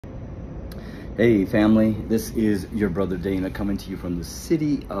Hey family, this is your brother Dana coming to you from the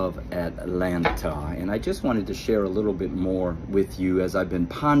city of Atlanta, and I just wanted to share a little bit more with you as I've been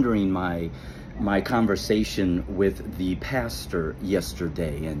pondering my conversation with the pastor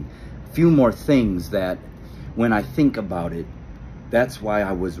yesterday, and a few more things that when I think about it, that's why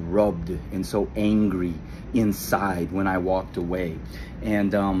I was rubbed and so angry inside when I walked away.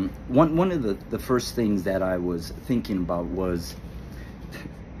 And one of the first things that I was thinking about was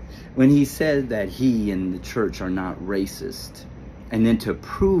when he said that he and the church are not racist. And then to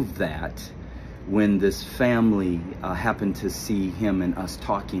prove that, when this family happened to see him and us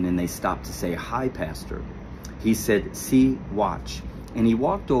talking and they stopped to say, "Hi, Pastor," he said, "See, watch." And he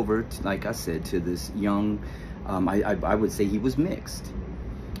walked over, like I said, to this young, I would say he was mixed,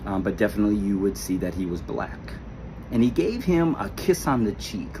 but definitely you would see that he was black. And he gave him a kiss on the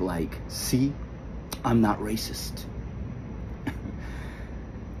cheek, like, "See, I'm not racist."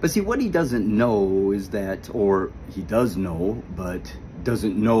 But see, what he doesn't know is that, or he does know, but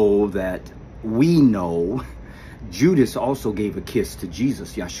doesn't know that we know, Judas also gave a kiss to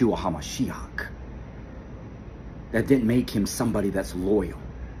Jesus, Yeshua HaMashiach. That didn't make him somebody that's loyal.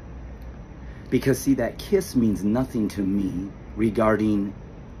 Because see, that kiss means nothing to me regarding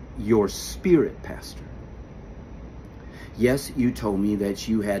your spirit, Pastor. Yes, you told me that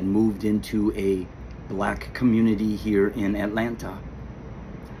you had moved into a black community here in Atlanta.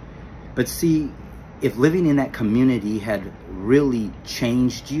 But see, if living in that community had really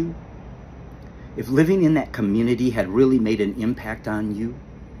changed you, if living in that community had really made an impact on you,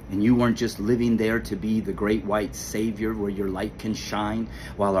 and you weren't just living there to be the great white savior where your light can shine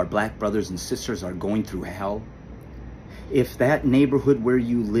while our black brothers and sisters are going through hell, if that neighborhood where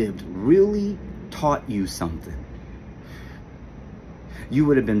you lived really taught you something, you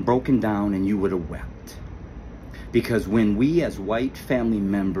would have been broken down and you would have wept. Because when we as white family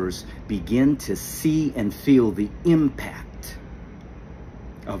members begin to see and feel the impact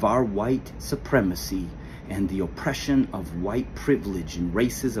of our white supremacy and the oppression of white privilege and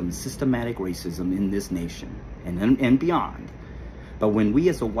racism, systematic racism in this nation and beyond, but when we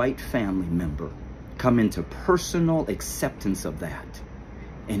as a white family member come into personal acceptance of that,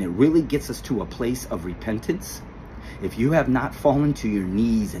 and it really gets us to a place of repentance, if you have not fallen to your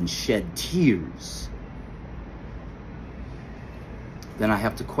knees and shed tears, then I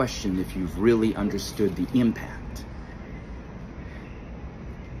have to question if you've really understood the impact.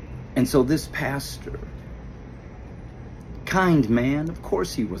 And so this pastor, kind man, of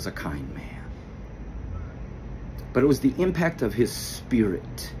course he was a kind man, but it was the impact of his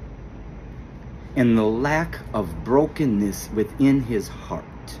spirit and the lack of brokenness within his heart.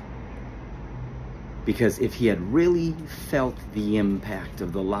 Because if he had really felt the impact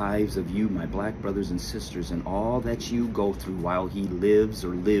of the lives of you, my black brothers and sisters, and all that you go through while he lives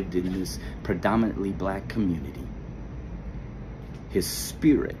or lived in this predominantly black community, his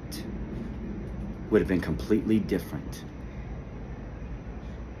spirit would have been completely different.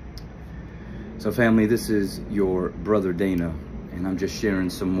 So family, this is your brother Dana, and I'm just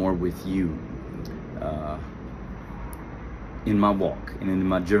sharing some more with you in my walk and in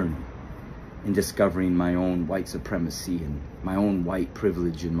my journey, in discovering my own white supremacy and my own white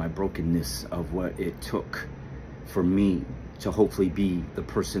privilege and my brokenness of what it took for me to hopefully be the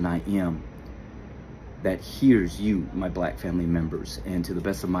person I am that hears you, my black family members, and to the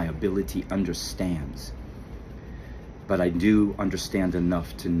best of my ability understands. But I do understand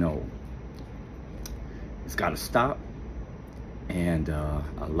enough to know it's got to stop. And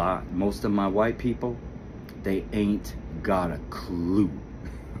most of my white people, they ain't got a clue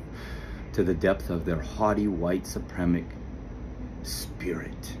to the depth of their haughty white suprematic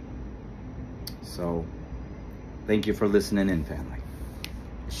spirit. So thank you for listening in, family.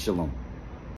 Shalom.